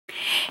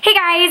Hey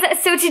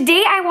guys, so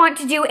today I want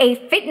to do a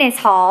fitness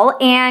haul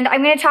and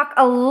I'm going to talk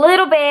a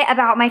little bit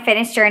about my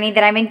fitness journey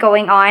that I've been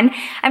going on.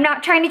 I'm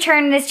not trying to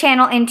turn this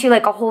channel into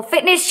like a whole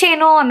fitness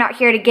channel. I'm not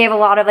here to give a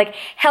lot of like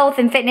health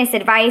and fitness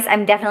advice.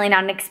 I'm definitely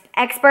not an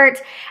expert,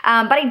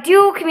 but I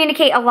do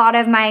communicate a lot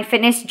of my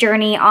fitness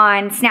journey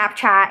on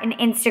Snapchat and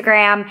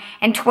Instagram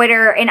and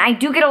Twitter, and I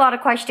do get a lot of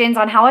questions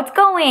on how it's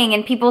going,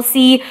 and people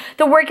see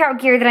the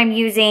workout gear that I'm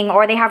using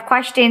or they have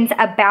questions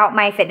about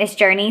my fitness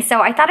journey.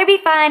 So I thought it'd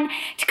be fun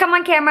to come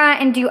on camera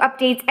and do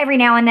updates every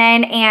now and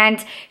then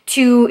and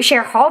to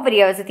share haul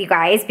videos with you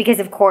guys because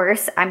of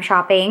course I'm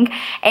shopping,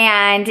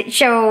 and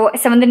show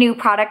some of the new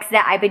products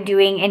that I've been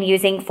doing and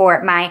using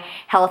for my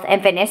health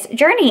and fitness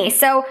journey.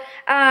 So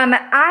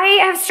I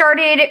have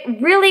started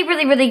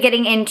really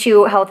getting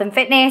into health and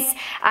fitness.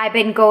 I've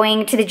been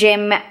going to the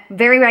gym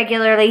very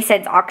regularly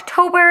since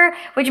October,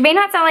 which may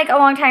not sound like a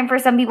long time for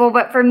some people,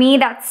 but for me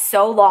that's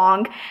so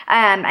long.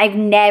 I've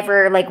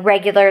never like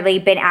regularly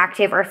been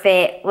active or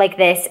fit like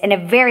this in a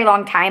very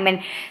long time,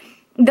 and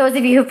those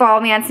of you who follow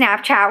me on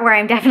Snapchat, where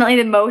I'm definitely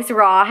the most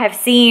raw, have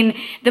seen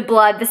the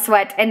blood, the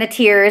sweat, and the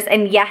tears.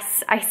 And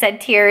yes, I said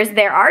tears.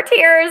 There are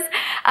tears.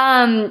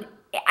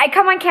 I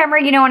come on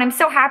camera, you know, and I'm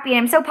so happy and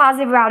I'm so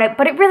positive about it,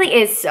 but it really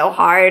is so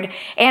hard,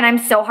 and I'm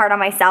so hard on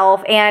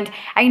myself. And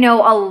I know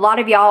a lot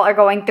of y'all are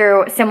going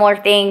through similar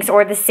things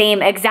or the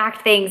same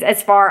exact things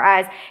as far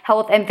as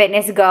health and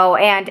fitness go,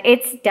 and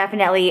it's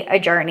definitely a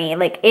journey.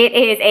 Like, it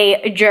is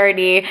a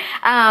journey.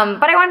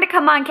 But I wanted to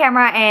come on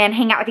camera and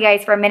hang out with you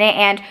guys for a minute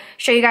and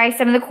show you guys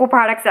some of the cool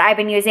products that I've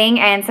been using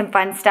and some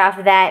fun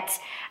stuff that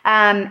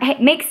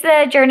makes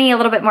the journey a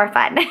little bit more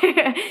fun.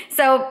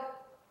 So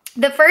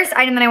the first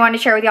item that I wanted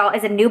to share with y'all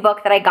is a new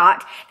book that I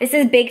got. This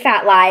is Big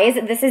Fat Lies.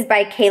 This is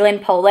by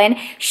Kaelin Poulin.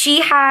 She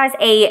has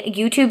a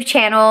YouTube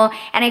channel,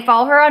 and I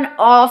follow her on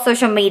all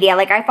social media.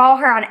 Like, I follow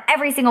her on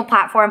every single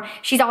platform.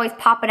 She's always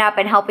popping up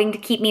and helping to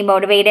keep me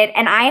motivated,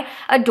 and I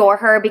adore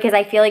her because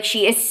I feel like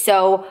she is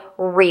so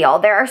real.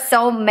 There are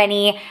so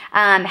many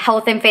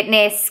health and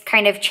fitness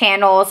kind of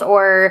channels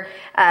or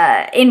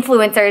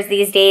influencers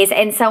these days,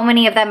 and so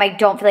many of them I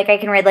don't feel like I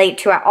can relate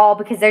to at all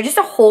because they're just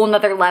a whole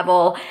nother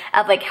level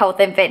of like health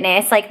and fitness.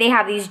 Like, they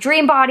have these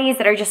dream bodies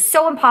that are just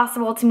so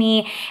impossible to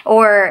me,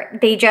 or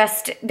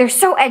they're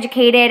so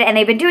educated and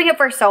they've been doing it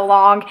for so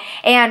long.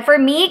 And for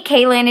me,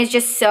 Kaelin is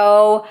just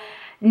so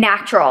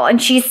natural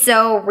and she's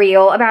so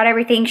real about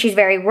everything. She's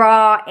very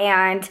raw,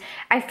 and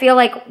I feel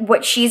like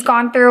what she's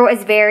gone through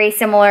is very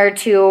similar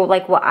to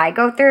like what I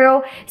go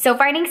through. So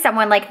finding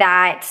someone like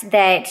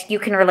that you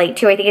can relate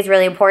to, I think is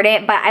really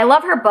important. But I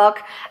love her book.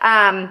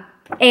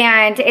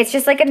 And it's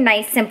just like a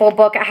nice, simple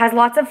book. It has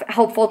lots of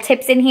helpful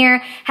tips in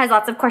here, has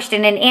lots of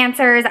question and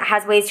answers, it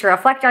has ways to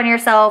reflect on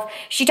yourself.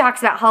 She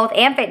talks about health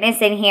and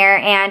fitness in here,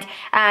 and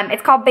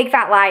it's called Big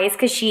Fat Lies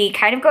because she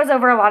kind of goes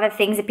over a lot of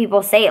things that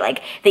people say,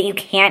 like that you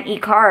can't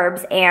eat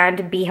carbs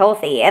and be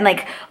healthy, and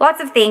like lots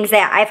of things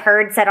that I've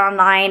heard said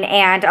online,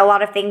 and a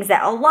lot of things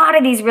that a lot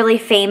of these really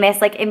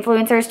famous like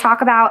influencers talk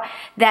about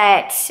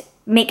that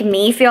make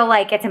me feel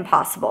like it's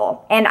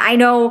impossible. And I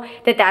know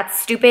that that's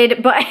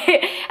stupid, but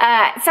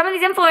some of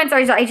these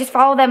influencers, I just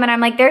follow them and I'm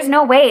like, there's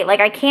no way, like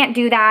I can't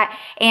do that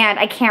and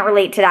I can't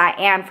relate to that.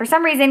 And for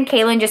some reason,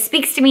 Kaelin just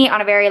speaks to me on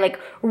a very like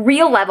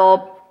real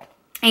level,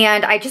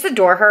 and I just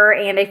adore her,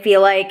 and I feel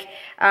like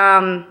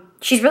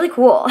she's really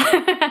cool.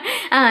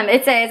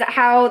 It says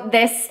how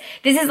this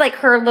is like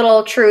her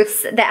little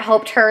truths that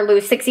helped her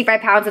lose 65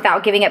 pounds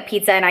without giving up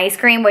pizza and ice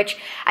cream, which,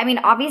 I mean,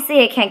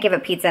 obviously I can't give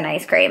up pizza and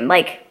ice cream,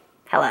 like,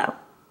 hello.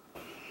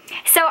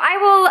 So I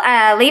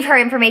will leave her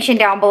information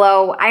down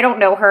below. I don't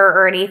know her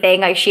or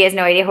anything. Like, she has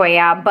no idea who I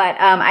am, but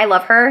I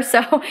love her.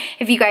 So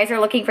if you guys are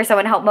looking for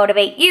someone to help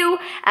motivate you,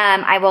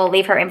 I will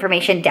leave her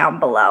information down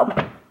below.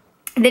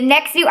 The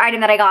next new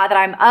item that I got that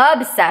I'm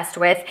obsessed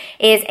with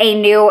is a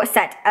new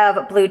set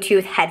of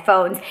Bluetooth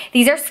headphones.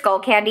 These are skull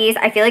candies.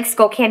 I feel like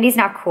skull candy's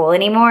not cool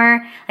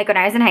anymore. Like, when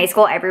I was in high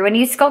school, everyone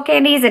used skull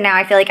candies, and now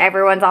I feel like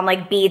everyone's on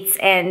like Beats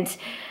and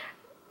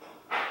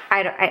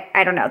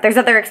I don't know. There's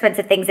other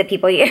expensive things that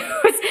people use.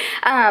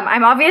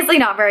 I'm obviously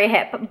not very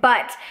hip,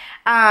 but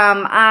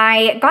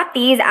I got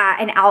these at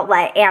an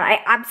outlet and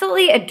I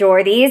absolutely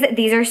adore these.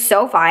 These are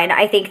so fun.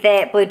 I think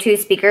that Bluetooth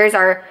speakers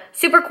are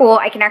super cool.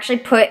 I can actually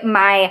put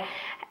my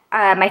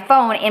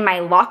phone in my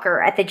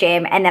locker at the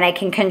gym, and then I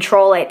can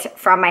control it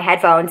from my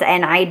headphones,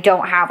 and I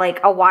don't have like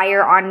a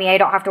wire on me. I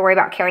don't have to worry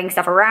about carrying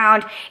stuff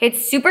around.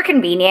 It's super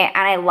convenient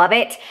and I love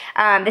it.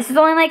 This is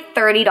only like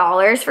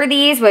 $30 for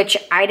these, which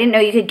I didn't know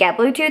you could get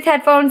Bluetooth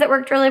headphones that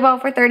worked really well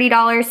for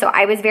 $30, so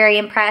I was very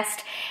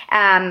impressed.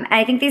 And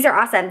I think these are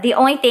awesome. The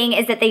only thing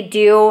is that they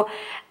do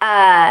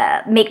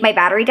make my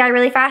battery die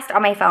really fast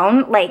on my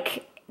phone.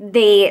 Like,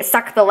 they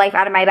suck the life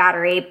out of my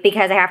battery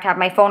because I have to have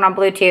my phone on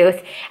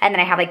Bluetooth, and then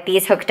I have like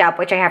these hooked up,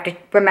 which I have to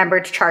remember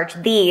to charge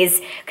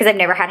these because I've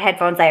never had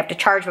headphones I have to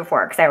charge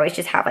before because I always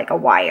just have like a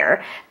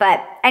wire.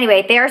 But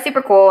anyway, they are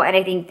super cool, and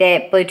I think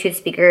that Bluetooth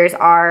speakers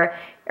are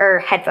or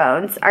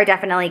headphones are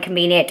definitely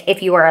convenient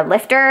if you are a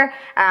lifter.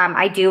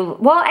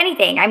 Well,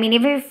 anything. I mean,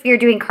 even if you're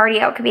doing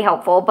cardio, it could be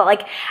helpful, but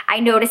like I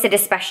notice it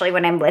especially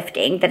when I'm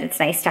lifting that it's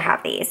nice to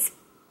have these.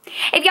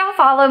 If y'all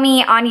follow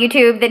me on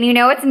YouTube, then you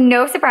know it's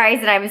no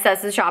surprise that I'm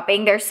obsessed with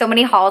shopping. There's so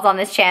many hauls on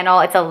this channel.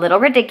 It's a little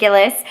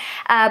ridiculous.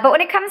 But when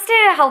it comes to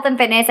health and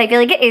fitness, I feel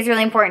like it is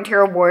really important to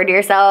reward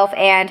yourself.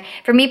 And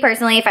for me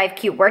personally, if I have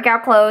cute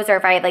workout clothes or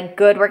if I have like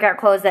good workout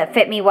clothes that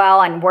fit me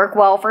well and work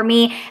well for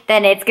me,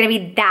 then it's gonna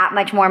be that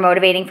much more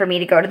motivating for me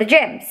to go to the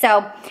gym.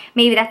 So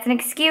maybe that's an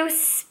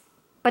excuse,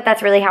 but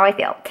that's really how I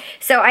feel.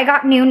 So I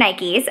got new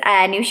Nikes,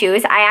 new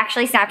shoes. I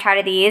actually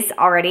Snapchatted these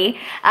already,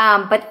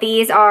 but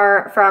these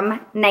are from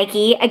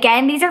Nike.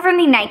 Again, these are from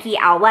the Nike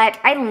outlet.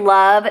 I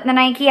love the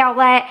Nike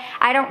outlet.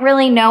 I don't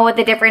really know what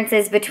the difference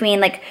is between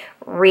like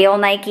real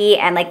Nike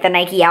and like the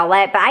Nike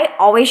outlet, but I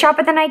always shop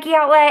at the Nike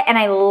outlet and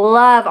I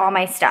love all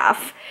my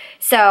stuff.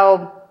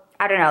 So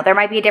I don't know, there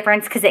might be a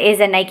difference because it is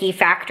a Nike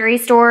factory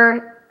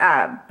store,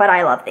 but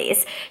I love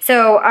these.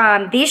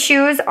 So these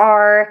shoes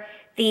are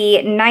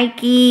the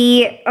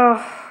Nike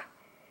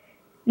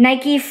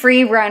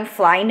Free Run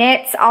Fly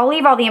Knits. I'll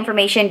leave all the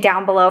information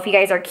down below if you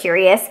guys are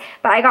curious,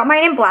 but I got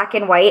mine in black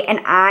and white and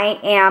I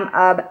am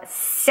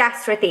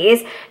obsessed with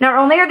these. Not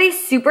only are they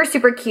super,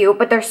 super cute,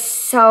 but they're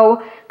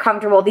so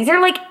comfortable. These are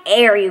like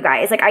air, you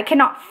guys. Like I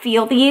cannot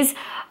feel these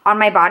on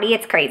my body.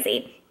 It's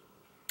crazy.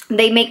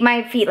 They make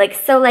my feet like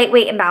so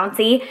lightweight and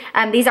bouncy.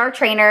 These are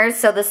trainers,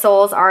 so the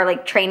soles are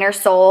like trainer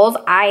soles.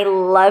 I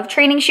love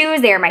training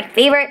shoes. They are my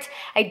favorite.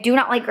 I do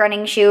not like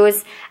running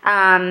shoes.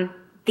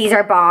 These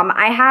are bomb.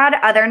 I had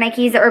other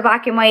Nikes that were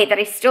black and white that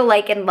I still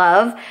like and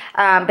love,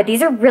 but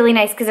these are really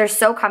nice because they're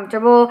so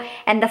comfortable,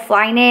 and the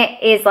Fly Knit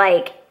is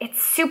like,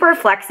 it's super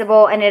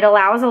flexible and it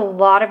allows a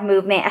lot of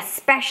movement,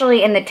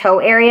 especially in the toe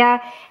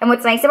area. And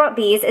what's nice about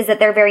these is that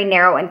they're very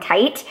narrow and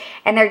tight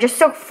and they're just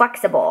so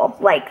flexible.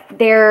 Like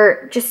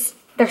they're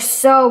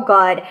so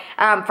good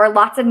for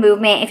lots of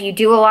movement. If you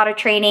do a lot of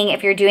training,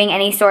 if you're doing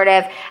any sort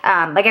of,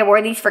 like I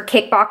wore these for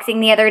kickboxing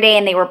the other day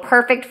and they were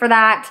perfect for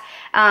that.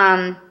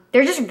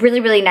 They're just really,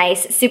 really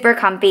nice, super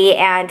comfy,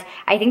 and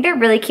I think they're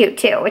really cute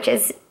too, which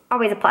is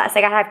always a plus.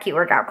 I gotta have cute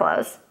workout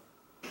clothes.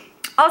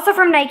 Also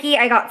from Nike,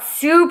 I got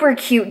super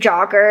cute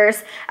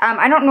joggers.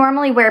 I don't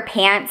normally wear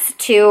pants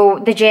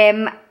to the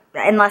gym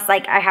unless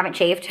like I haven't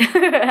shaved.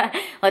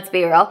 Let's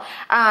be real.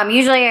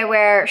 Usually I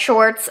wear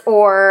shorts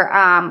or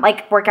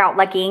like workout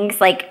leggings,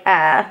 like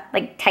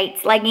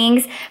tights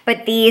leggings,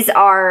 but these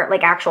are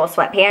like actual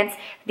sweatpants.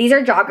 These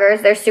are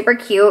joggers. They're super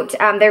cute.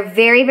 They're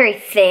very, very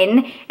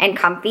thin and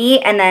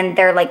comfy, and then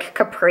they're like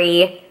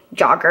capri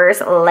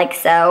joggers, like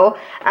so.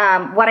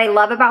 What I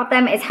love about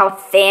them is how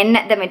thin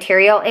the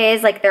material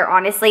is. Like they're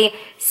honestly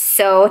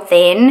so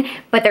thin,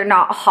 but they're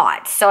not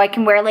hot. So I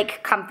can wear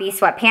like comfy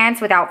sweatpants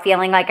without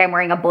feeling like I'm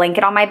wearing a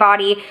blanket on my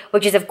body,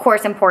 which is of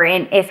course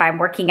important if I'm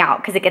working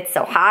out because it gets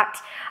so hot.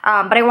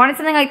 But I wanted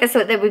something like this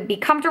so that would be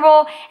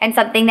comfortable and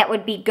something that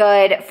would be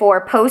good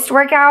for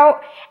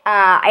post-workout.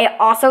 I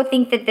also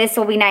think that this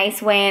will be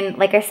nice when,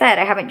 like I said,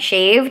 I haven't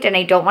shaved and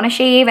I don't want to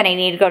shave and I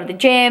need to go to the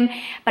gym,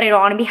 but I don't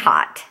want to be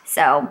hot.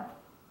 So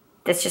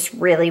that's just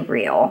really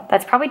real.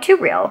 That's probably too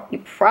real. You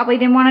probably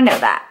didn't want to know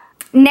that.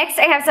 Next,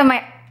 I have some of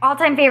my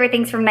all-time favorite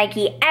things from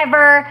Nike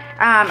ever.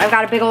 I've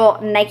got a big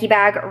old Nike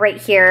bag right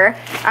here.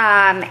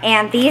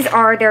 And these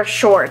are their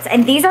shorts.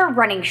 And these are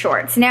running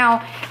shorts.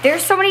 Now,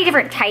 there's so many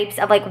different types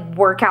of like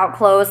workout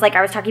clothes. Like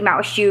I was talking about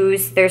with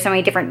shoes. There's so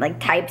many different like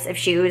types of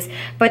shoes.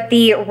 But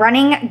the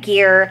running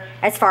gear,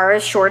 as far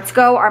as shorts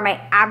go, are my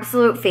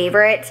absolute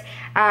favorite.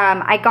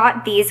 I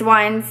got these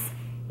ones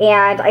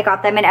and I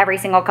got them in every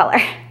single color.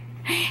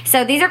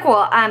 So these are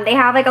cool. They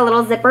have like a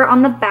little zipper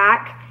on the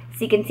back.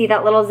 So you can see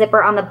that little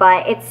zipper on the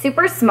butt. It's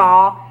super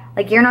small.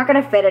 Like you're not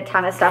gonna fit a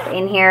ton of stuff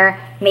in here.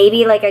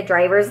 Maybe like a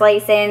driver's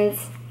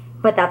license,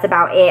 but that's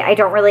about it. I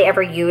don't really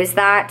ever use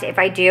that. If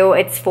I do,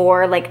 it's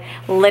for like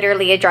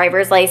literally a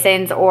driver's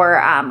license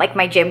or like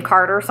my gym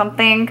card or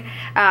something.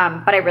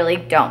 But I really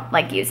don't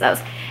like use those.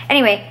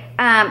 Anyway,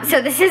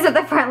 so this is what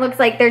the front looks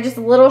like. They're just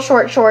little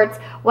short shorts.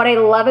 What I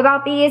love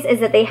about these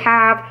is that they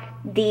have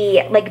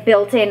the like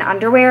built-in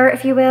underwear,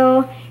 if you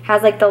will.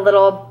 Has like the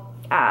little,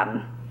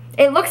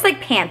 it looks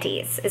like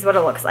panties is what it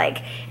looks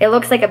like. It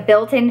looks like a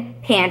built-in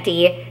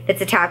panty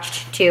that's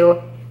attached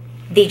to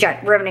the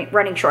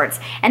running shorts.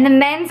 And the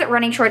men's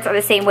running shorts are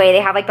the same way. They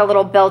have like the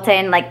little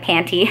built-in like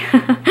panty.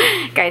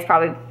 Guys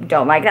probably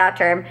don't like that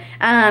term.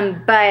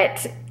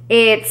 But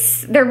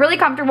they're really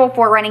comfortable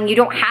for running. You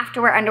don't have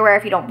to wear underwear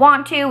if you don't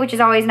want to, which is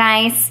always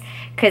nice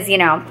because, you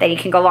know, then you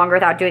can go longer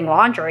without doing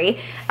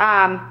laundry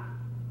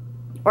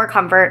or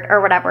comfort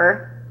or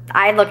whatever.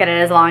 I look at it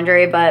as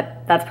laundry,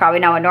 but that's probably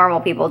not what normal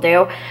people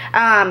do. But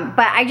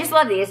I just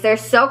love these. They're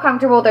so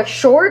comfortable. They're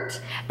short,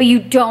 but you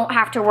don't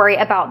have to worry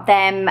about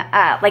them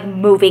like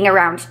moving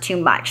around too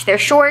much. They're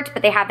short,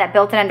 but they have that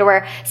built-in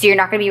underwear, so you're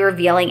not gonna be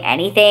revealing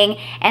anything,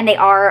 and they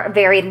are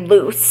very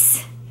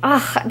loose.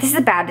 Ugh, this is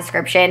a bad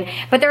description,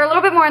 but they're a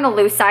little bit more on the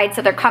loose side,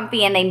 so they're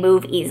comfy and they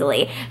move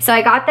easily. So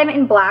I got them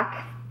in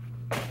black.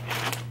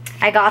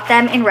 I got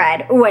them in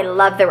red. Ooh, I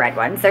love the red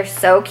ones. They're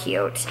so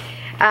cute.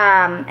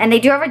 And they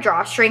do have a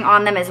drawstring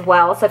on them as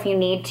well, so if you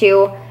need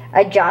to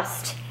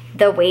adjust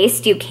the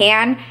waist, you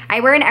can. I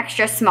wear an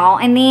extra small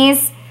in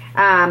these.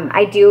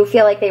 I do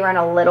feel like they run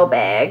a little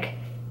big.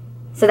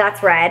 So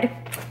that's red.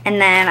 And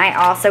then I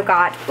also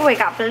got, ooh, I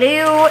got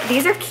blue.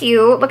 These are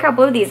cute. Look how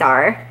blue these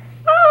are.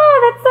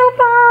 Oh, that's so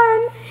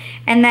fun.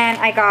 And then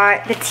I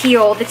got the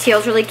teal. The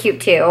teal's really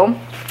cute too.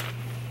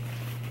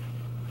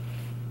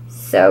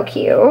 So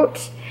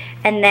cute.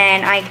 And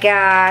then I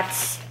got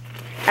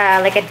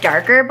like a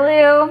darker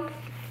blue.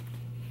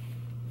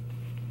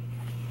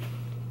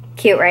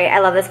 Cute, right? I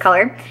love this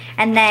color.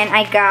 And then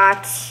I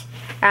got,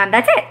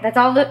 that's it. That's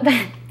all,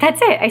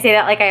 that's it. I say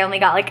that like I only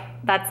got like,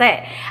 that's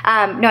it.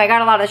 No, I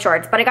got a lot of the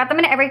shorts, but I got them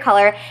in every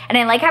color. And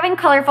I like having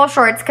colorful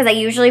shorts because I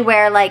usually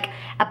wear like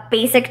a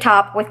basic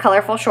top with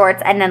colorful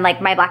shorts and then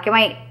like my black and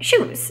white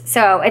shoes.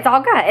 So it's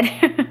all good.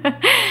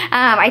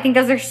 I think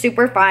those are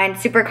super fun,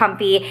 super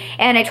comfy.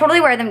 And I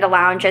totally wear them to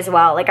lounge as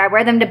well. Like I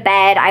wear them to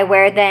bed. I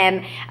wear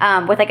them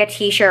with like a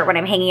t-shirt when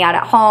I'm hanging out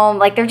at home.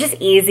 Like they're just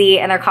easy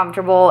and they're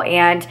comfortable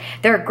and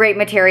they're a great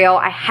material.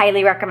 I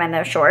highly recommend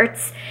those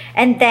shorts.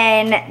 And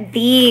then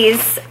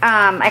these,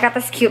 I got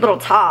this cute little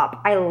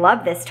top. I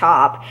love this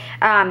top.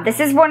 This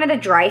is one of the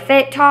dry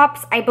fit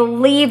tops. I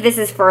believe this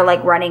is for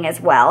like running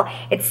as well.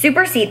 It's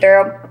super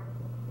see-through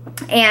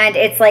and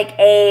it's like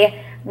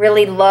a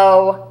really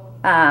low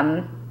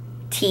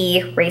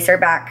tee racer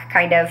back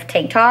kind of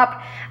tank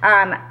top.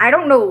 I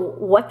don't know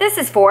what this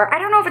is for. I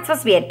don't know if it's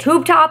supposed to be a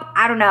tube top.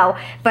 I don't know.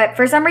 But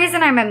for some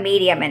reason I'm a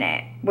medium in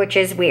it, which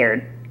is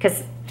weird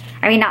because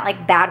I mean, not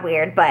like bad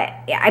weird, but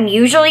I'm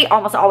usually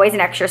almost always an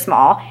extra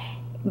small.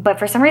 But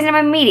for some reason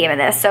I'm a medium in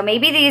this. So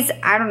maybe these,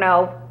 I don't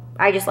know.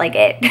 I just like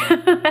it.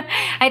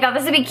 I thought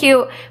this would be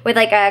cute with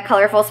like a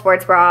colorful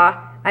sports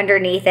bra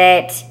underneath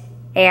it.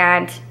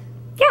 And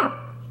yeah.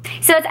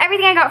 So that's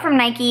everything I got from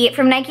Nike.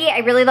 From Nike, I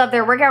really love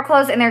their workout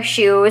clothes and their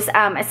shoes,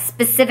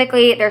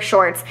 specifically their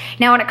shorts.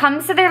 Now, when it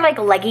comes to their like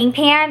legging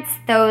pants,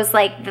 those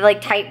like the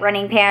tight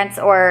running pants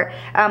or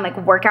like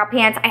workout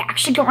pants, I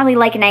actually don't really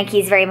like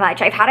Nikes very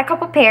much. I've had a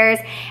couple pairs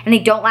and they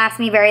don't last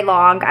me very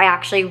long. I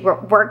actually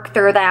work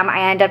through them.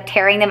 I end up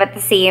tearing them at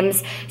the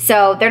seams.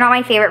 So they're not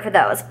my favorite for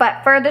those.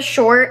 But for the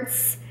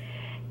shorts,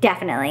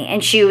 definitely,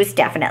 and shoes,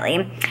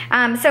 definitely.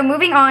 So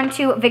moving on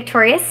to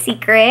Victoria's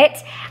Secret.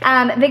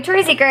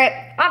 Victoria's Secret,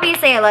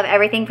 obviously I love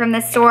everything from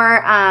this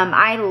store.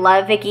 I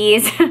love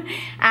Vicky's.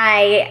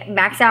 I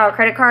maxed out a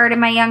credit card in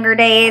my younger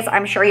days.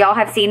 I'm sure y'all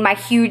have seen my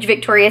huge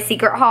Victoria's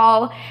Secret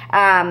haul.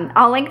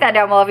 I'll link that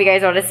down below if you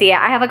guys want to see it.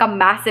 I have like a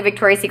massive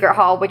Victoria's Secret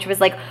haul, which was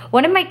like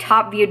one of my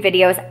top viewed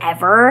videos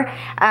ever.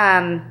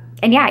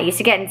 And yeah, I used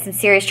to get in some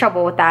serious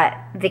trouble with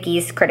that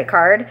Vicky's credit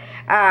card.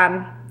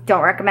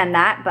 Don't recommend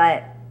that,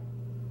 but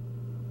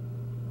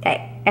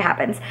hey, it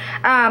happens.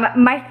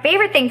 My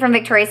favorite thing from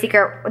Victoria's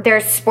Secret, their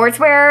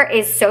sportswear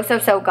is so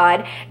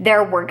good.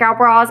 Their workout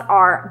bras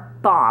are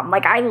bomb.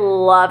 Like, I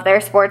love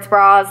their sports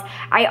bras.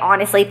 I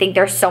honestly think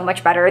they're so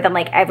much better than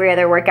like every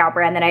other workout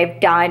brand that I've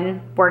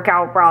done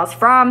workout bras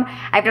from.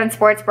 I've done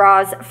sports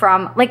bras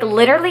from like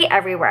literally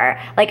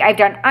everywhere. Like I've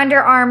done Under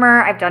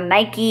Armour, I've done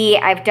Nike,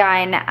 I've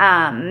done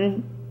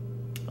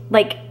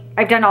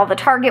I've done all the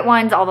Target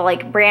ones, all the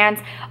like brands.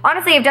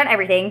 Honestly, I've done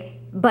everything.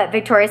 But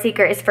Victoria's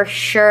Secret is for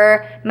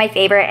sure my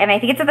favorite, and I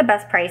think it's at the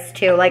best price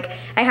too. Like,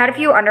 I had a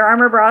few Under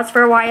Armour bras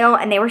for a while,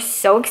 and they were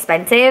so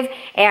expensive,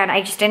 and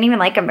I just didn't even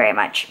like them very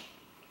much.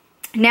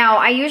 Now,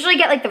 I usually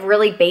get like the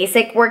really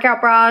basic workout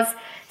bras,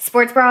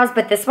 sports bras,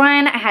 but this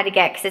one I had to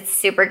get because it's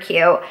super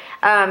cute.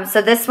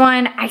 So this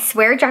one, I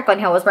swear Jaclyn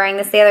Hill was wearing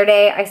this the other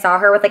day. I saw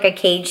her with like a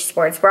caged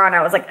sports bra, and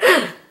I was like,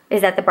 is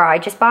that the bra I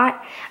just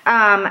bought?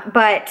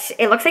 But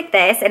it looks like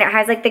this, and it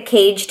has like the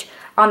caged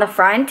on the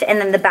front, and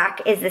then the back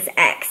is this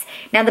X.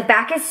 Now the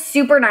back is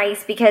super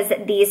nice because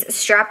these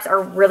straps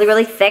are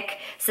really thick,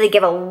 so they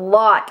give a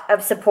lot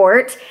of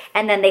support,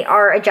 and then they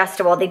are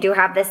adjustable. They do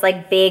have this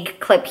like big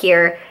clip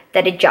here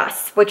that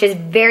adjusts, which is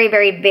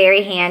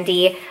very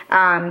handy.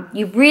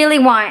 You really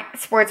want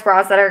sports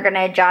bras that are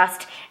gonna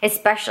adjust,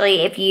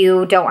 especially if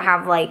you don't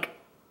have like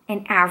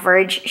an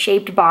average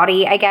shaped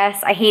body, I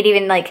guess. I hate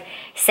even like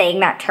saying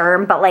that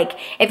term, but like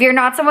if you're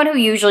not someone who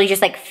usually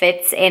just like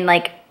fits in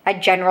like a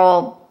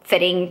general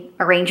fitting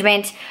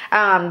arrangement,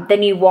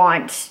 then you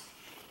want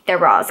their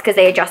bras because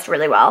they adjust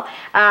really well.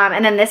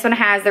 And then this one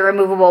has the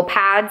removable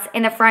pads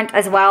in the front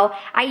as well.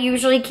 I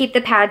usually keep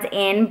the pads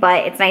in,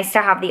 but it's nice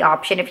to have the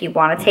option if you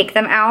want to take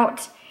them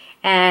out.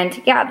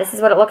 And yeah, this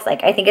is what it looks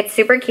like. I think it's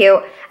super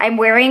cute. I'm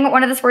wearing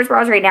one of the sports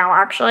bras right now,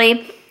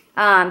 actually.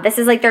 This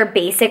is like their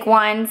basic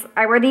ones.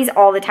 I wear these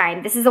all the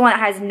time. This is the one that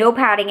has no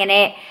padding in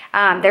it.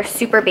 They're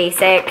super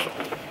basic.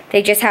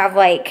 They just have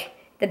like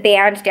the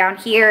band down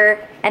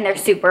here, and they're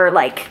super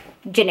like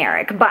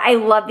generic. But I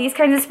love these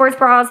kinds of sports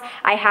bras.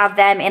 I have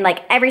them in like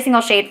every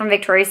single shade from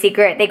Victoria's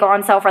Secret. They go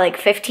on sale for like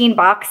 15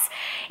 bucks.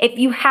 If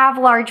you have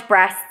large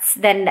breasts,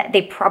 then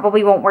they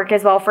probably won't work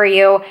as well for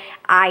you.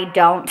 I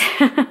don't.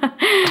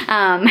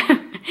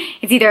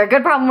 It's either a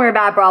good problem or a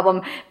bad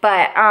problem.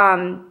 But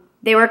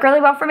they work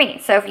really well for me.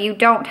 So if you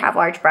don't have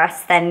large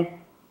breasts, then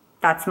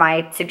that's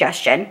my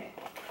suggestion.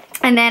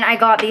 And then I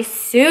got these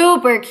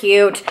super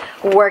cute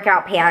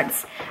workout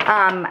pants.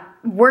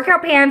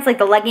 Workout pants, like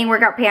the legging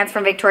workout pants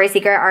from Victoria's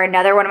Secret, are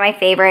another one of my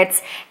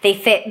favorites. They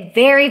fit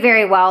very,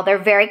 very well. They're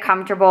very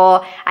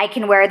comfortable. I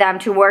can wear them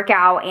to work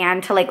out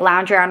and to like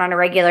lounge around on a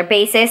regular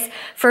basis.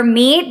 For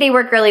me, they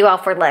work really well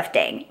for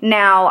lifting.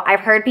 Now, I've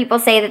heard people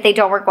say that they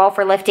don't work well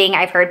for lifting.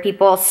 I've heard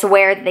people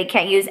swear that they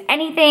can't use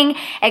anything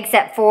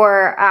except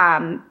for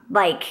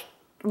like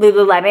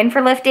Lululemon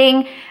for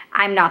lifting.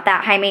 I'm not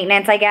that high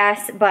maintenance, I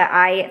guess, but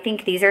I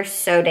think these are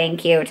so dang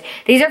cute.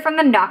 These are from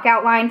the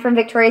Knockout line from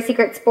Victoria's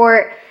Secret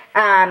Sport.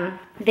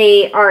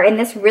 They are in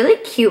this really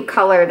cute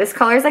color. This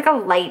color is like a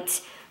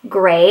light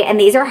gray, and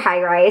these are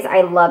high rise.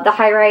 I love the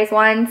high rise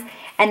ones.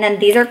 And then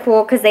these are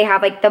cool because they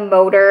have like the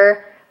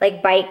motor,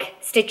 like bike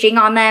stitching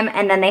on them,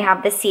 and then they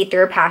have the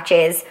see-through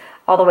patches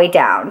all the way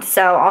down.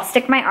 So I'll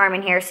stick my arm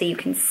in here so you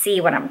can see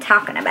what I'm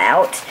talking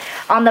about.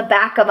 On the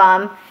back of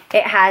them,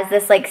 it has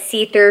this like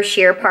see-through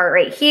sheer part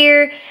right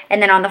here,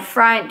 and then on the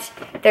front,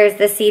 there's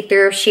the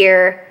see-through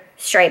sheer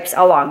stripes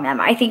along them.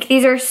 I think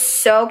these are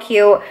so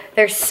cute.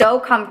 They're so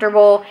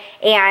comfortable,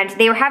 and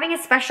they were having a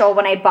special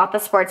when I bought the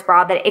sports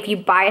bra that if you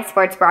buy a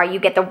sports bra, you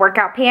get the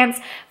workout pants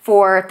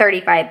for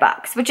 35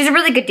 bucks, which is a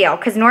really good deal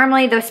because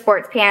normally those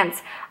sports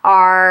pants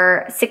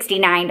are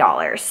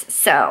 $69.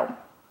 So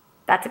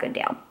that's a good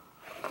deal.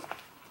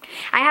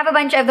 I have a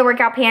bunch of the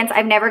workout pants.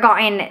 I've never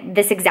gotten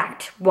this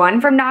exact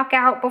one from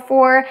Knockout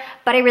before,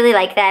 but I really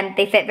like them.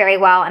 They fit very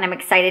well, and I'm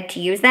excited to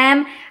use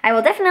them. I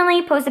will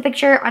definitely post a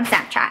picture on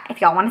Snapchat if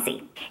y'all want to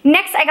see.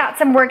 Next, I got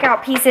some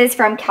workout pieces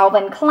from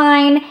Calvin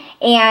Klein,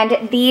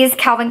 and these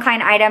Calvin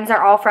Klein items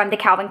are all from the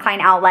Calvin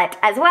Klein outlet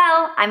as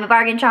well. I'm a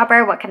bargain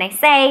shopper, what can I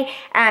say?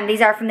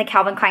 These are from the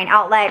Calvin Klein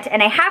outlet,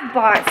 and I have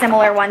bought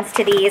similar ones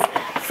to these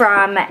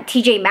from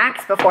TJ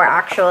Maxx before,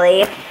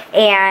 actually.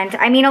 And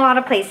I mean, a lot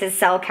of places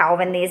sell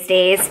Calvin these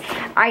days.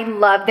 I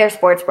love their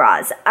sports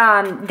bras.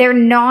 They're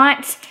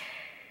not,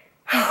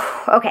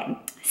 okay.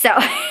 So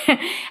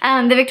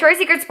the Victoria's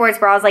Secret sports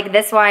bras like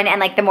this one and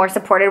like the more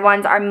supported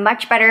ones are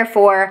much better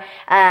for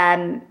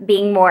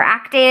being more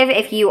active.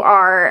 If you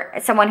are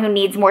someone who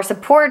needs more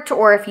support,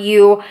 or if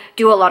you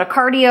do a lot of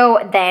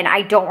cardio, then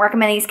I don't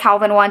recommend these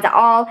Calvin ones at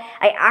all.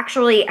 I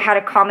actually had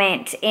a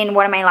comment in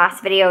one of my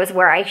last videos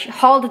where I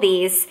hauled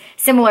these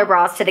similar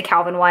bras to the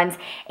Calvin ones,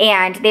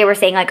 and they were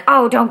saying like,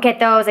 oh, don't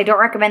get those. I don't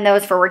recommend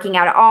those for working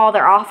out at all.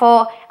 They're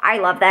awful. I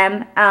love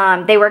them.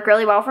 They work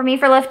really well for me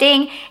for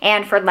lifting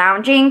and for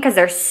lounging because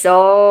they're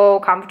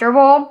so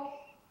comfortable.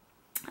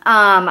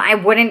 I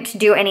wouldn't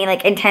do any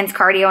like intense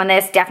cardio in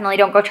this. Definitely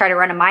don't go try to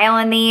run a mile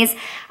in these.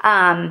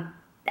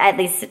 At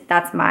least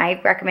that's my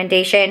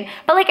recommendation.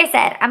 But like I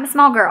said, I'm a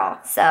small girl,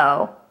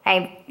 so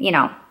I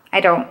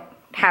don't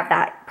have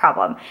that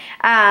problem.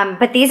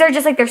 But these are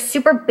just like, they're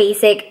super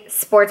basic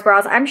sports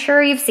bras. I'm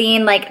sure you've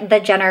seen like the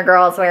Jenner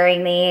girls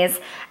wearing these.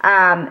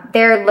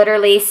 They're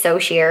literally so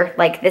sheer.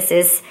 Like this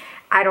is,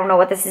 I don't know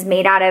what this is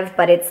made out of,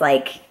 but it's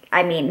like,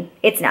 I mean,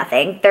 it's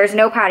nothing. There's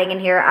no padding in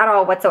here at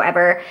all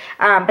whatsoever.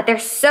 But they're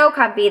so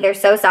comfy. They're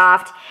so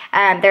soft.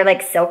 They're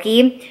like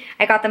silky.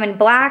 I got them in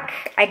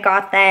black. I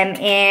got them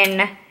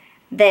in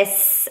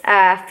this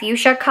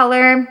fuchsia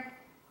color,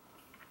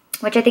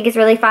 which I think is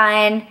really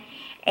fun.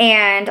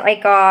 And I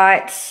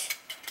got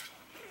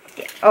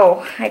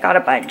a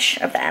bunch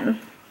of them.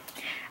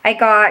 I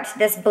got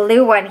this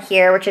blue one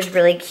here, which is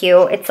really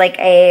cute. It's like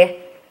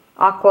a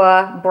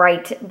aqua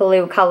bright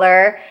blue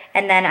color.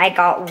 And then I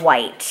got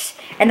white.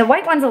 And the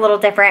white one's a little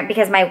different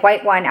because my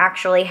white one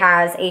actually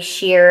has a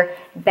sheer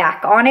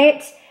back on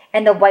it.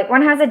 And the white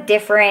one has a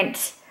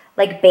different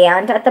like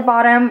band at the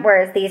bottom,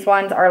 whereas these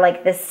ones are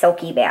like this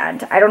silky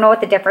band. I don't know what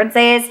the difference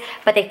is,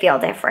 but they feel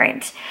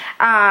different.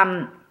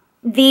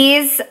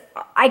 These,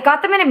 I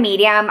got them in a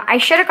medium. I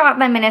should have got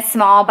them in a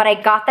small, but I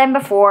got them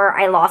before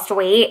I lost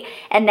weight,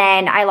 and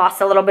then I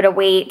lost a little bit of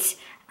weight.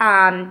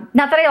 Not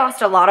that I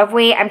lost a lot of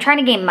weight. I'm trying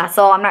to gain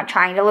muscle. I'm not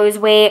trying to lose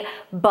weight,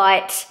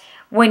 but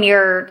when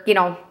you're,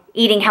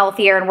 eating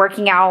healthier and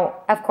working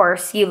out, of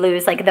course, you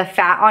lose like the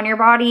fat on your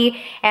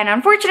body. And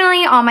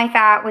unfortunately, all my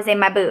fat was in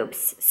my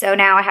boobs. So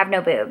now I have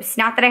no boobs.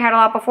 Not that I had a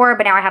lot before,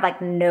 but now I have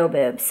like no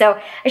boobs. So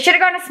I should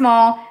have gotten a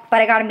small,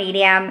 but I got a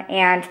medium,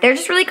 and they're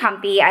just really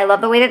comfy. I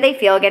love the way that they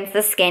feel against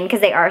the skin because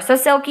they are so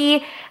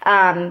silky.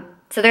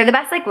 So they're the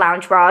best like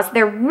lounge bras.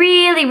 They're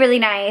really, really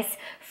nice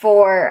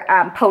for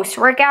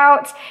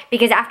post-workout,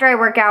 because after I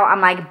work out,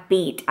 I'm like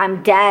beat.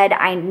 I'm dead.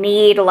 I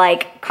need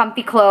like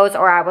comfy clothes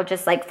or I will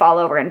just like fall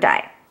over and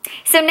die.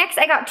 So next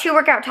I got 2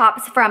 workout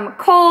tops from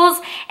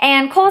Kohl's,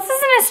 and Kohl's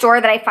isn't a store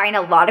that I find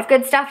a lot of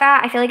good stuff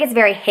at. I feel like it's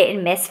very hit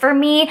and miss for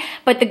me,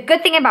 but the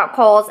good thing about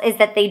Kohl's is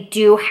that they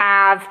do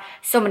have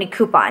so many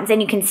coupons,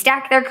 and you can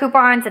stack their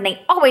coupons, and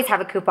they always have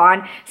a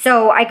coupon.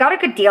 So I got a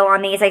good deal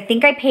on these. I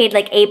think I paid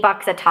like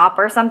 $8 a top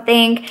or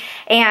something,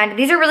 and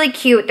these are really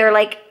cute.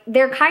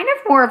 They're kind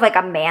of more of like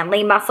a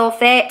manly muscle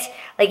fit.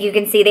 Like you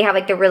can see they have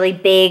like the really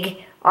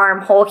big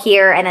armhole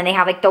here, and then they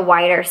have like the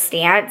wider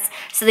stance.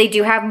 So they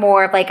do have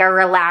more of like a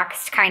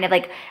relaxed kind of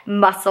like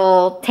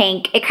muscle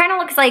tank. It kind of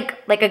looks like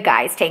a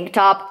guy's tank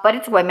top, but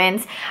it's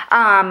women's.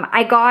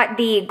 I got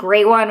the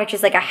gray one, which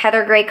is like a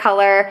heather gray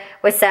color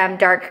with some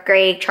dark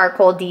gray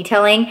charcoal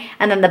detailing,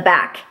 and then the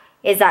back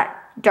is that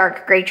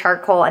dark gray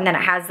charcoal, and then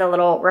it has the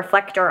little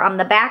reflector on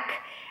the back.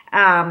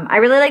 I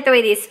really like the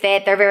way these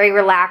fit. They're very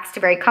relaxed,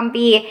 very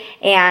comfy,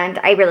 and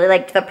I really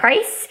liked the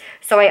price.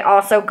 So I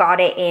also got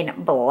it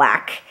in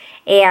black.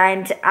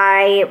 And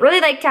I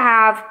really like to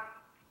have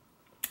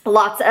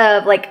lots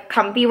of like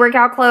comfy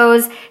workout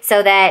clothes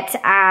so that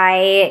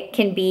I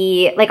can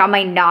be like on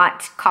my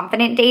not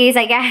confident days,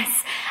 I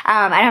guess.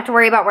 I don't have to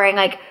worry about wearing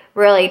like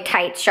really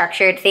tight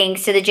structured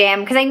things to the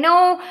gym, because I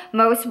know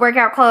most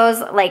workout clothes,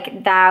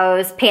 like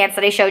those pants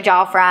that I showed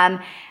y'all from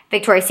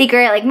Victoria's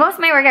Secret, like most of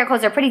my workout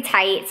clothes are pretty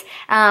tight,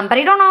 but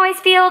I don't always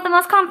feel the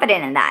most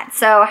confident in that.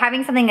 So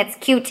having something that's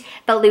cute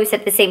but loose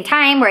at the same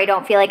time, where I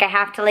don't feel like I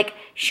have to like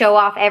show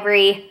off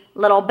every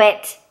little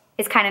bit,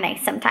 is kind of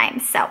nice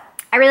sometimes. So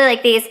I really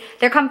like these.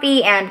 They're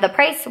comfy and the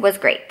price was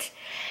great.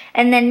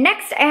 And then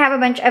next I have a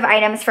bunch of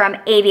items from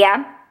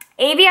Avia.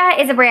 Avia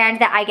is a brand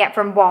that I get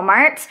from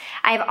Walmart.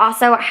 I've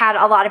also had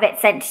a lot of it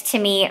sent to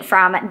me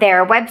from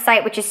their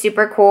website, which is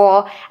super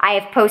cool. I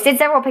have posted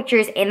several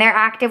pictures in their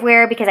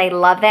activewear because I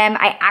love them.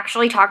 I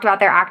actually talked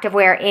about their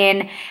activewear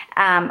in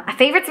a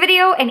favorites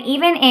video, and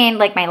even in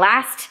like my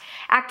last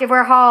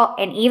activewear haul,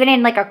 and even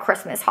in like a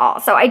Christmas haul.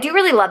 So I do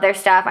really love their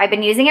stuff. I've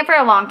been using it for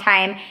a long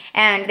time,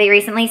 and they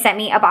recently sent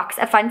me a box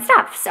of fun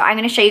stuff. So I'm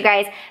gonna show you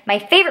guys my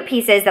favorite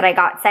pieces that I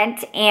got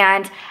sent,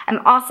 and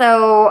I'm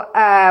also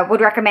would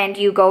recommend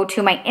you go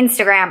to my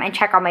Instagram and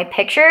check out my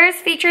pictures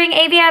featuring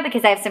Avia,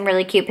 because I have some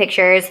really cute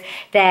pictures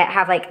that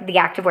have like the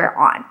activewear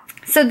on.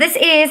 So this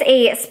is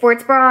a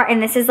sports bra,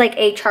 and this is like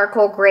a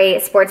charcoal gray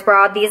sports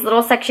bra. These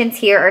little sections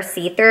here are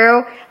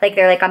see-through, like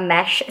they're like a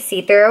mesh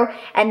see-through,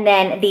 and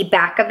then the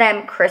back of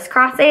them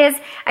crisscrosses.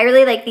 I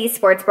really like these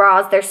sports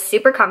bras. They're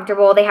super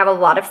comfortable. They have a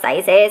lot of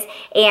sizes,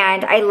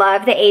 and I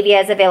love that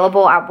Avia is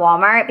available at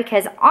Walmart,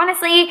 because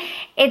honestly,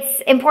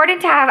 it's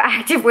important to have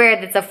activewear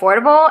that's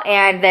affordable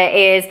and that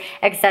is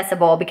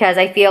accessible, because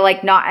I feel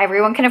like not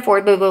everyone can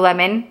afford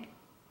Lululemon.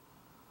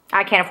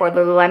 I can't afford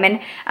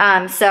Lululemon.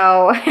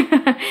 So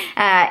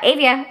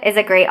Avia is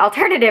a great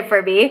alternative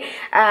for me.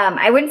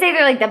 I wouldn't say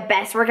they're like the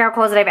best workout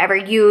clothes that I've ever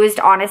used,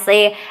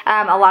 honestly.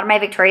 A lot of my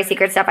Victoria's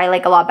Secret stuff I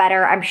like a lot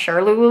better. I'm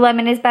sure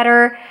Lululemon is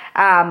better.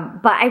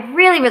 But I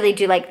really, really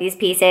do like these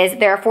pieces.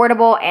 They're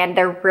affordable and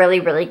they're really,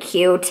 really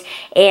cute.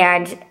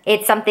 And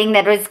it's something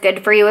that is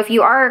good for you if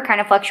you are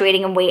kind of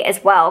fluctuating in weight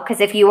as well.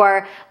 Because if you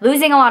are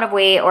losing a lot of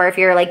weight, or if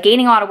you're like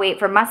gaining a lot of weight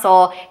for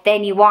muscle,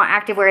 then you want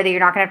activewear that you're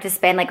not gonna have to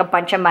spend like a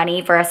bunch of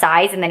money for a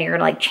size, and then you're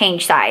gonna like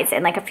change size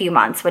in like a few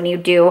months when you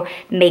do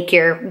make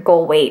your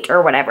goal weight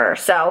or whatever.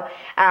 So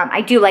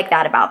I do like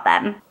that about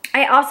them.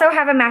 I also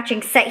have a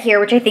matching set here,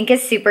 which I think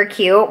is super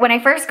cute. When I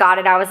first got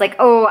it, I was like,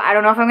 oh, I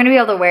don't know if I'm gonna be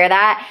able to wear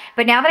that.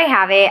 But now that I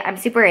have it, I'm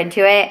super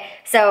into it.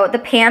 So the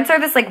pants are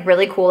this like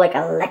really cool, like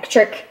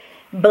electric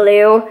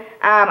blue.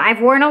 I've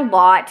worn a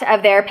lot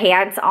of their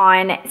pants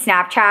on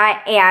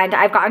Snapchat, and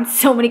I've gotten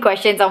so many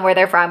questions on where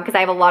they're from, because I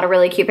have a lot of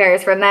really cute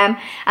pairs from them.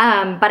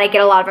 But I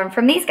get a lot of them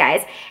from these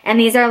guys. And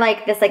these are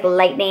like this like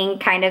lightning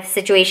kind of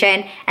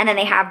situation. And then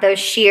they have those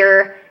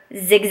sheer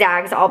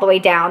zigzags all the way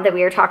down that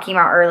we were talking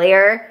about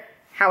earlier.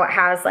 How it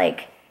has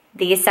like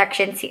these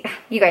sections,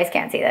 you guys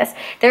can't see this.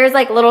 There's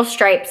like little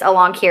stripes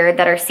along here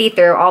that are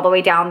see-through all the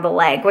way down the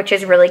leg, which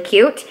is really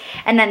cute.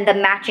 And then the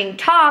matching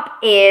top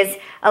is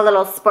a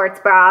little sports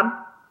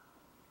bra,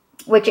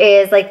 which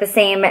is like the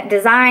same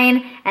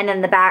design. And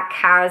then the back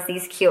has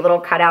these cute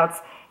little cutouts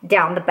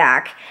down the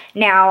back.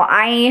 Now,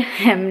 I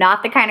am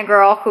not the kind of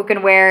girl who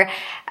can wear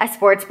a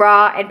sports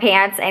bra and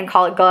pants and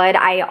call it good.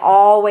 I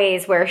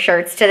always wear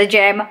shirts to the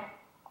gym,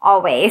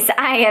 always.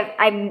 I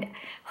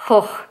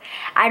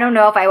don't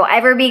know if I will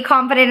ever be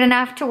confident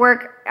enough to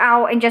work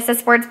out in just a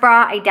sports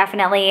bra. I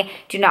definitely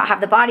do not have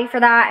the body for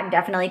that. I'm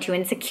definitely too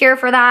insecure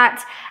for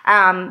that,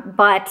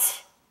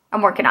 but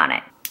I'm working on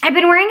it. I've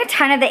been wearing a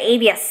ton of the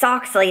Avia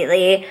socks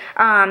lately.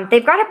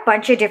 They've got a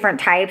bunch of different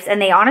types,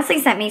 and they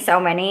honestly sent me so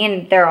many,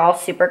 and they're all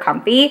super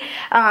comfy.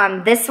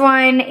 This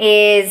one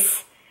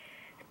is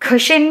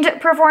cushioned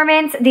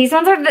performance. These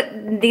ones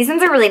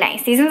are really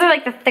nice. These ones are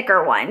like the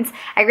thicker ones.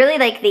 I really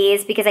like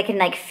these because I can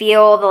like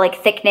feel the like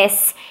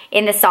thickness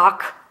in the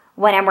sock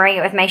when I'm wearing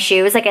it with my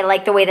shoes. Like I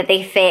like the way that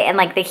they fit and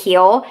like the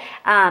heel.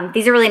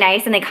 These are really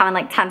nice, and they come in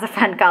like tons of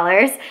fun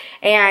colors.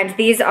 And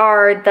these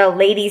are the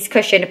ladies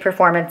cushioned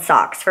performance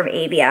socks from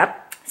Avia.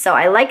 So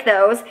I like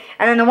those.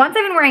 And then the ones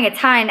I've been wearing a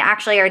ton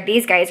actually are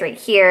these guys right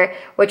here,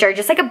 which are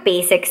just like a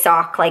basic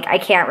sock. Like I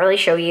can't really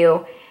show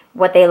you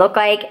what they look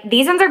like.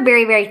 These ones are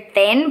very, very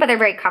thin, but they're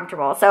very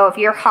comfortable. So if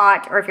you're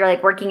hot, or if you're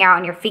like working out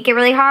and your feet get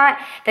really hot,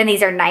 then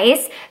these are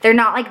nice. They're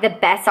not like the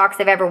best socks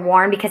I've ever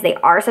worn because they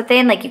are so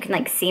thin. Like you can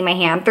like see my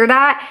hand through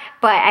that.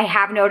 But I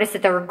have noticed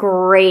that they're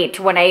great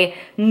when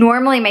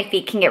normally my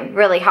feet can get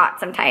really hot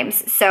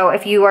sometimes. So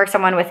if you are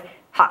someone with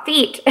hot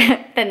feet,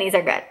 then these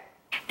are good.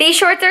 These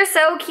shorts are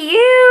so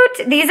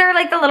cute. These are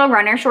like the little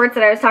runner shorts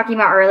that I was talking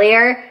about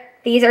earlier.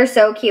 These are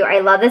so cute. I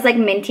love this like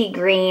minty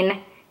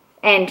green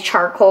and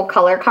charcoal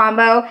color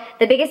combo.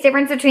 The biggest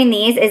difference between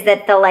these is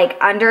that the like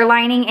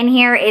underlining in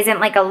here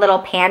isn't like a little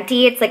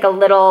panty, it's like a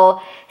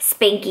little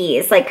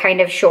Spankies, like kind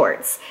of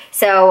shorts.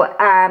 So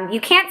you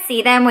can't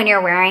see them when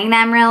you're wearing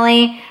them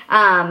really,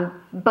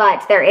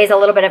 but there is a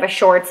little bit of a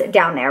shorts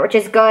down there, which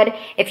is good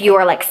if you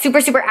are like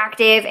super, super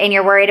active and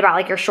you're worried about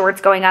like your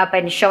shorts going up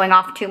and showing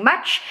off too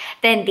much,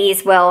 then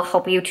these will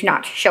help you to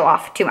not show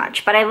off too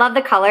much. But I love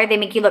the color, they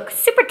make you look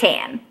super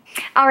tan.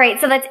 All right,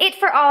 so that's it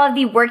for all of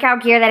the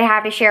workout gear that I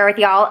have to share with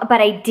y'all,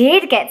 but I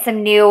did get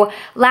some new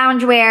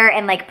loungewear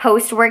and like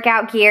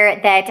post-workout gear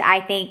that I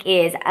think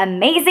is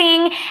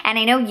amazing, and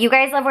I know you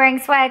guys love wearing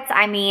sweats.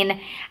 I mean,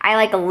 I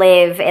like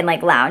live in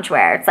like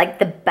loungewear. It's like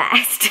the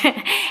best.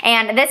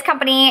 And this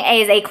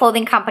company is a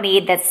clothing company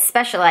that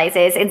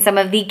specializes in some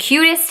of the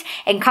cutest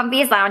and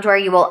comfiest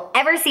loungewear you will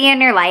ever see in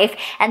your life,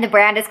 and the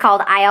brand is called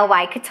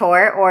ILY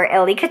Couture or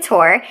Illy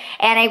Couture,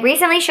 and I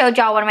recently showed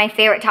y'all one of my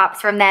favorite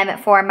tops from them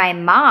for my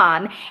mom,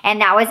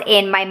 and that was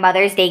in my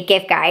Mother's Day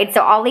gift guide.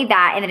 So I'll leave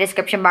that in the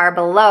description bar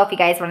below if you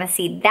guys want to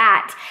see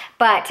that.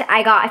 But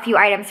I got a few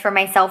items for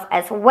myself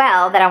as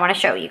well that I want to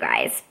show you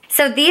guys.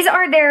 So these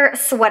are their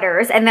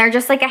sweaters, and they're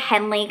just like a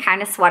Henley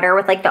kind of sweater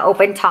with like the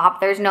open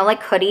top. There's no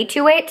like hoodie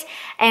to it,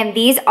 and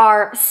these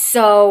are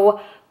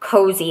so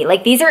cozy.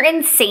 Like these are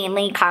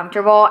insanely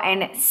comfortable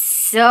and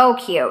so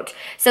cute.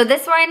 So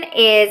this one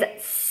is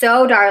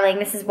so darling.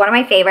 This is one of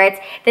my favorites.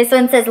 This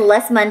one says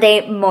less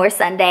Monday, more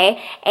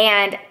Sunday,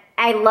 and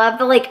I love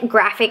the like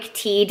graphic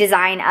tee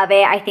design of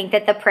it. I think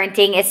that the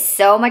printing is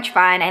so much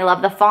fun. I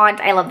love the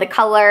font, I love the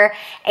color,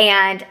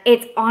 and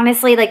it's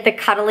honestly like the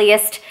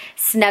cuddliest,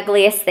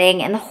 snuggliest thing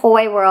in the whole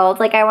wide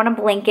world. Like I want a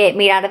blanket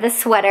made out of the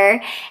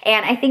sweater,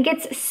 and I think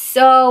it's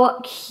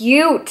so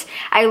cute.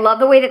 I love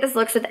the way that this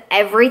looks with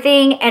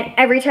everything, and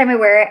every time I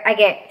wear it, I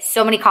get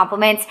so many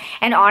compliments,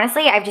 and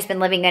honestly, I've just been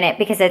living in it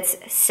because it's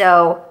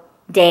so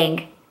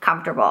dang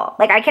comfortable.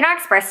 Like I cannot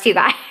express to you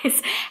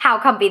guys how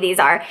comfy these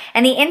are.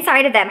 And the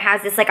inside of them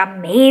has this like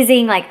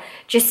amazing like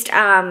just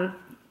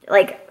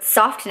like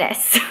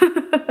softness.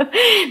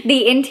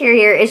 The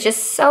interior is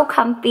just so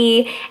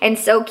comfy and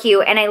so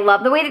cute, and I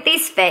love the way that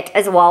these fit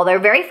as well. They're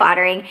very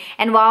flattering,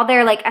 and while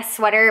they're like a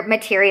sweater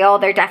material,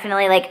 they're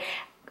definitely like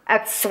a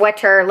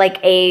sweater, like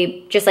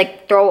a just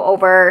like throw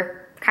over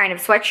kind of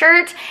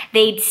sweatshirt.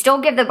 They still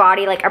give the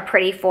body like a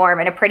pretty form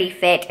and a pretty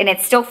fit, and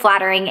it's still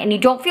flattering, and you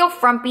don't feel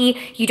frumpy,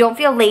 you don't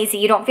feel lazy,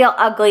 you don't feel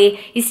ugly,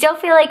 you still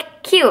feel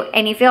like cute,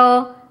 and you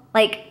feel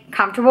like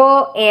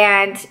comfortable,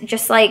 and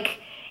just like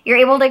you're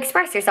able to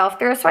express yourself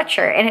through a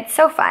sweatshirt, and it's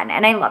so fun,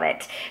 and I love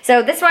it.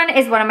 So this one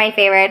is one of my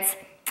favorites,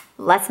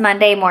 less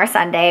Monday, more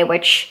Sunday,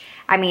 which,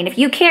 I mean, if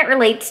you can't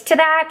relate to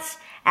that,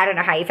 I don't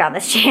know how you found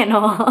this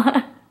channel.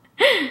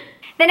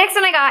 The next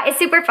one I got is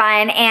super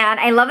fun, and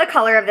I love the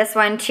color of this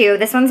one too.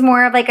 This one's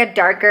more of like a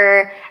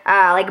darker,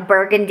 like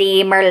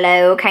burgundy,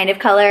 Merlot kind of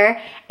color.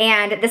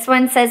 And this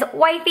one says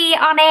wifey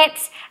on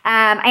it.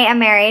 I am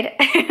married.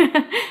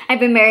 I've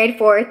been married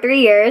for 3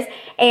 years,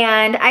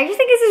 and I just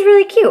think this is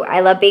really cute.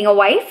 I love being a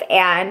wife,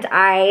 and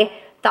I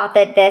thought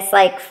that this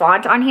like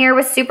font on here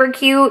was super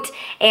cute,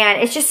 and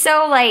it's just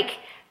so like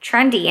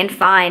trendy and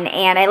fun,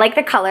 and I like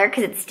the color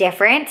because it's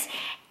different.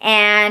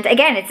 And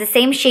again, it's the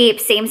same shape,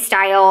 same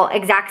style,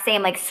 exact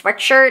same like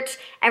sweatshirt.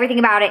 Everything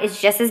about it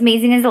is just as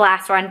amazing as the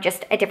last one,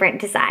 just a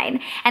different design.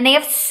 And they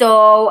have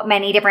so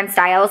many different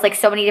styles, like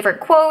so many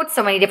different quotes,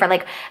 so many different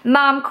like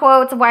mom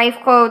quotes, wife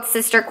quotes,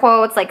 sister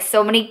quotes, like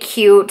so many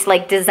cute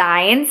like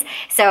designs.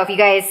 So if you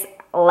guys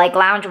like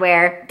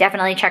loungewear,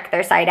 definitely check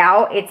their site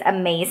out. It's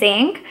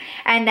amazing.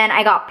 And then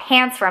I got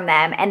pants from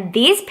them, and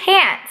these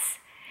pants,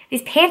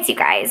 you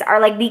guys, are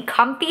like the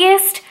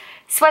comfiest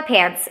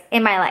sweatpants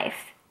in my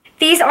life.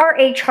 These are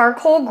a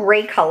charcoal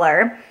gray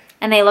color,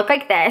 and they look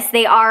like this.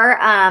 They are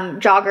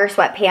jogger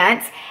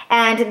sweatpants,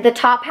 and the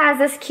top has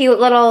this cute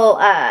little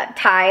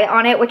tie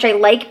on it, which I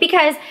like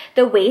because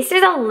the waist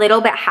is a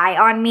little bit high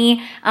on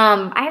me.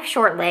 I have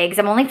short legs.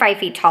 I'm only 5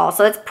 feet tall,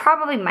 so it's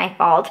probably my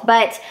fault,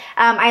 but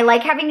I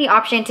like having the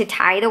option to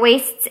tie the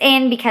waists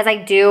in because I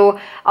do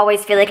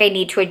always feel like I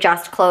need to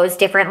adjust clothes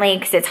differently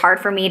because it's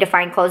hard for me to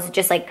find clothes that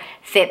just like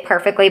fit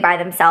perfectly by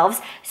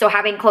themselves. So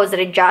having clothes that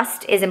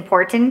adjust is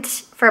important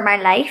for my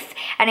life,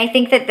 and I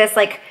think that this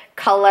like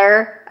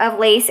color of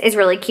lace is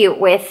really cute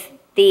with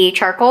the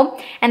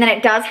charcoal. And then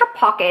it does have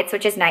pockets,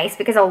 which is nice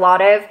because a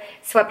lot of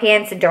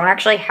sweatpants don't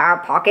actually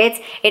have pockets.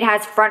 It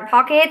has front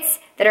pockets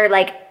that are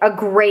like a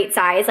great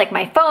size, like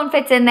my phone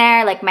fits in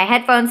there, like my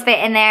headphones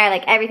fit in there,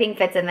 like everything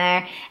fits in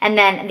there. And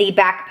then the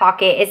back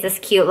pocket is this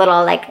cute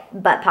little like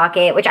butt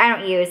pocket, which I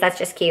don't use, that's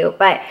just cute,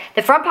 but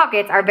the front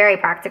pockets are very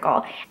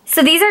practical.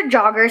 So these are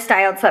jogger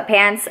styled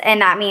sweatpants,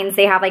 and that means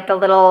they have like the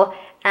little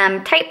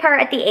tight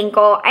part at the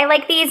ankle. I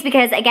like these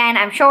because, again,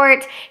 I'm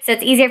short, so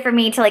it's easier for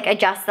me to like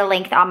adjust the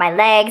length on my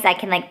legs. I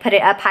can like put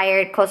it up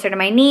higher, closer to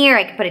my knee, or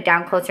I can put it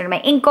down closer to my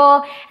ankle,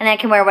 and then I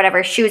can wear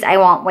whatever shoes I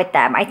want with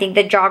them. I think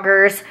the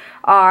joggers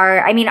are,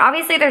 I mean,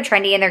 obviously they're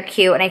trendy and they're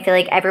cute, and I feel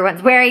like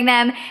everyone's wearing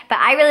them, but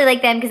I really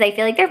like them because I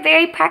feel like they're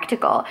very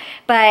practical.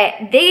 But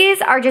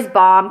these are just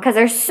bomb because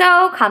they're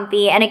so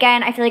comfy, and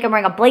again, I feel like I'm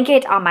wearing a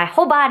blanket on my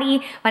whole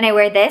body when I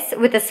wear this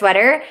with a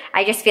sweater.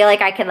 I just feel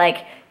like I could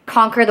like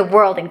conquer the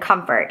world in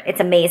comfort. It's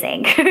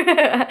amazing.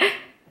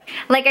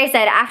 Like I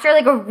said, after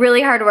like a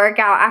really hard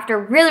workout, after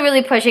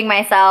really pushing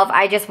myself,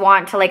 I just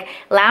want to like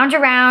lounge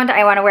around.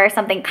 I want to wear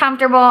something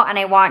comfortable, and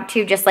I want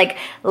to just like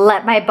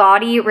let my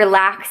body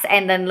relax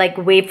and then like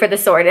wait for the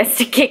soreness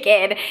to kick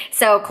in.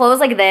 So clothes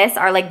like this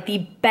are like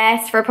the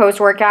best for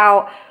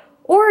post-workout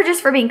or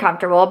just for being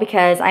comfortable,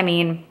 because I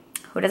mean,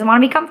 who doesn't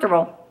want to be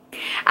comfortable?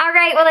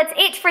 Alright, well that's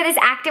it for this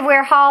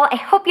activewear haul. I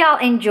hope y'all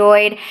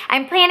enjoyed.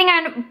 I'm planning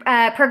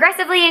on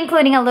progressively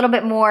including a little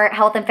bit more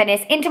health and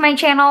fitness into my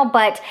channel,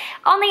 but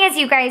only as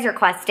you guys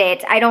request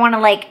it. I don't want to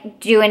like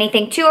do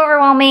anything too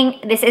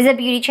overwhelming. This is a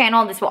beauty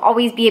channel. This will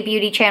always be a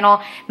beauty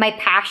channel. My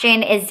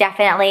passion is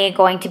definitely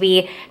going to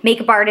be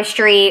makeup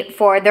artistry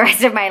for the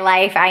rest of my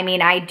life. I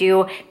mean, I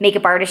do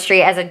makeup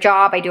artistry as a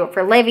job. I do it for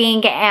a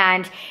living,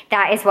 and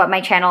that is what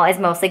my channel is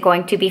mostly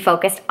going to be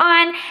focused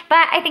on.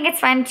 But I think it's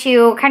fun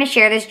to kind of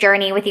share this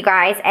journey with you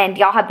guys, and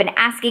y'all have been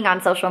asking on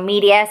social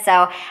media,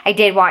 so I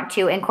did want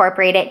to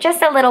incorporate it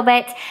just a little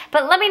bit.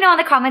 But let me know in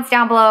the comments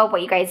down below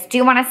what you guys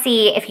do want to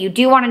see, if you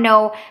do want to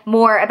know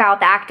more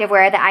about the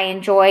activewear that I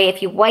enjoy,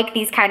 if you like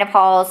these kind of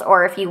hauls,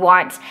 or if you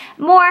want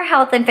more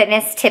health and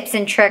fitness tips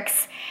and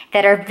tricks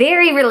that are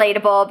very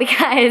relatable,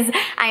 because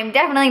I'm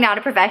definitely not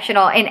a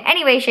professional in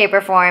any way, shape, or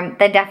form,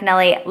 then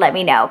definitely let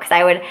me know, because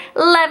I would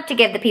love to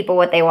give the people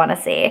what they want to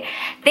see.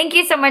 Thank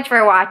you so much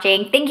for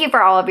watching. Thank you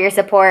for all of your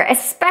support,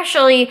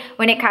 especially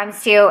when it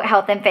comes to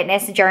health and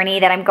fitness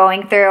journey that I'm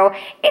going through.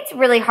 It's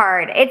really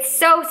hard. It's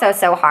so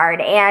hard,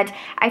 and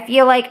I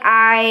feel like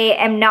I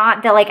am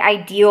not the like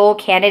ideal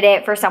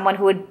candidate for someone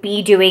who would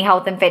be doing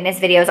health and fitness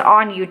videos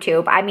on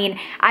YouTube. I mean,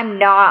 I'm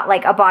not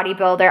like a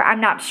bodybuilder. I'm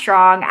not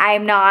strong.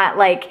 I'm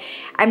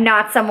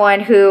not someone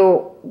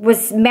who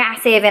was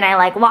massive and I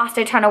like lost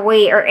a ton of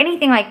weight or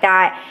anything like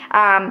that.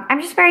 I'm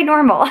just very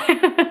normal.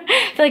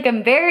 I feel like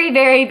I'm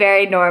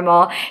very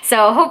normal.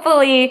 So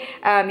hopefully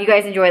you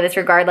guys enjoy this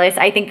regardless.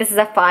 I think this is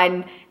a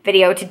fun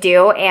video to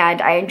do,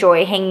 and I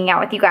enjoy hanging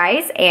out with you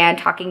guys and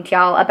talking to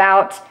y'all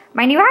about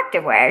my new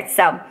activewear.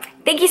 So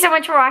thank you so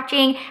much for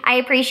watching. I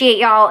appreciate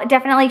y'all.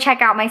 Definitely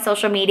check out my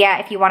social media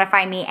if you want to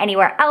find me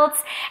anywhere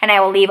else, and I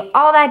will leave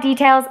all that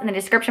details in the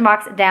description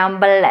box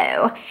down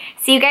below.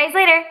 See you guys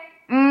later.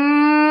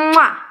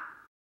 Mwah!